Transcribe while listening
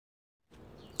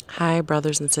Hi,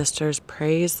 brothers and sisters.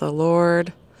 Praise the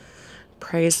Lord.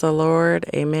 Praise the Lord.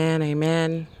 Amen.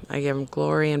 Amen. I give him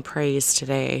glory and praise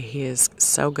today. He is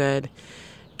so good,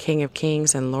 King of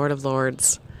Kings and Lord of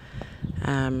Lords.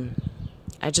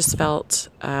 I just felt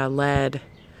led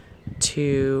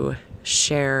to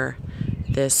share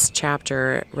this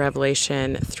chapter,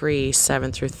 Revelation 3,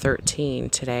 7 through 13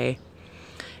 today.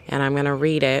 And I'm going to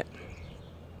read it.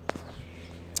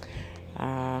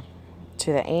 To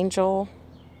the angel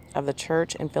of the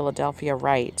church in Philadelphia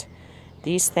write,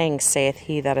 These things saith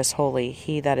he that is holy,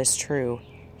 he that is true,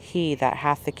 he that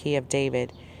hath the key of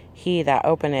David, he that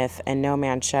openeth, and no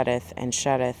man shutteth, and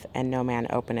shutteth, and no man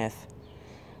openeth.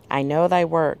 I know thy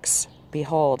works.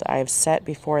 Behold, I have set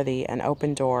before thee an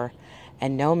open door,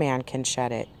 and no man can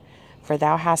shut it. For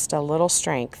thou hast a little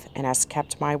strength, and hast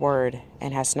kept my word,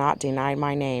 and hast not denied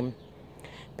my name.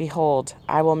 Behold,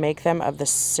 I will make them of the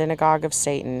synagogue of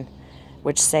Satan,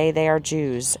 which say they are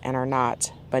Jews, and are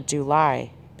not, but do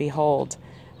lie. Behold,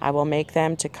 I will make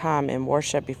them to come and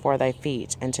worship before thy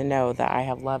feet, and to know that I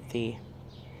have loved thee.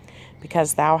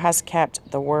 Because thou hast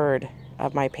kept the word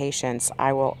of my patience,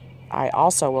 I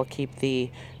also will keep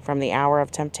thee from the hour of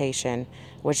temptation,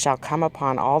 which shall come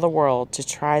upon all the world to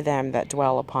try them that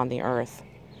dwell upon the earth.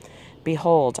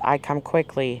 Behold, I come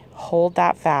quickly. Hold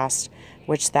that fast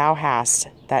which thou hast,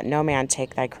 that no man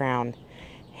take thy crown.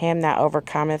 Him that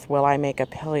overcometh will I make a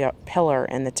pillar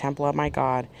in the temple of my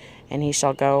God, and he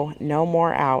shall go no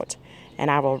more out.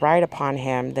 And I will write upon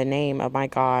him the name of my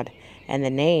God, and the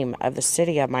name of the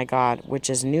city of my God, which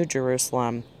is New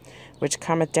Jerusalem, which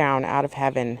cometh down out of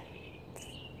heaven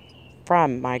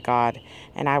from my God,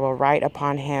 and I will write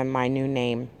upon him my new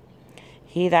name.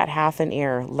 He that hath an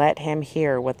ear, let him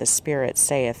hear what the Spirit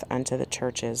saith unto the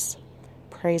churches.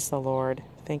 Praise the Lord.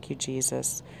 Thank you,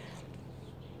 Jesus.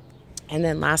 And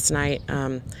then last night,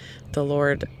 the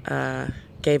Lord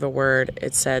gave a word.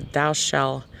 It said, Thou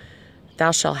shalt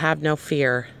have no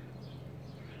fear,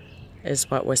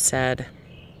 is what was said.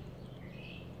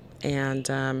 And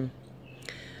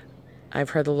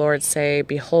I've heard the Lord say,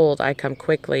 Behold, I come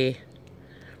quickly.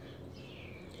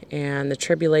 And the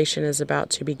tribulation is about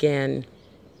to begin.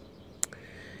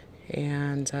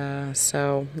 And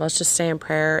so let's just stay in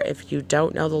prayer. If you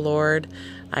don't know the Lord,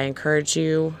 I encourage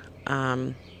you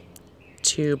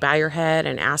to bow your head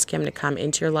and ask him to come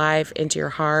into your life, into your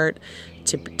heart,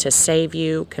 to save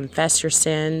you. Confess your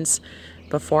sins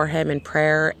before him in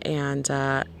prayer, and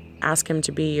ask him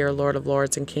to be your Lord of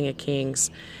Lords and King of Kings.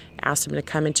 Ask him to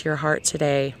come into your heart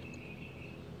today.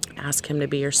 Ask him to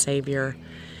be your Savior.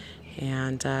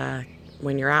 And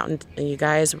when you're out, you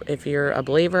guys, if you're a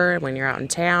believer, when you're out in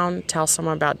town, tell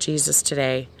someone about Jesus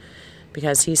today,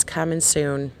 because he's coming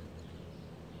soon.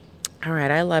 All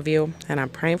right, I love you, and I'm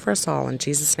praying for us all in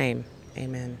Jesus' name.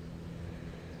 Amen.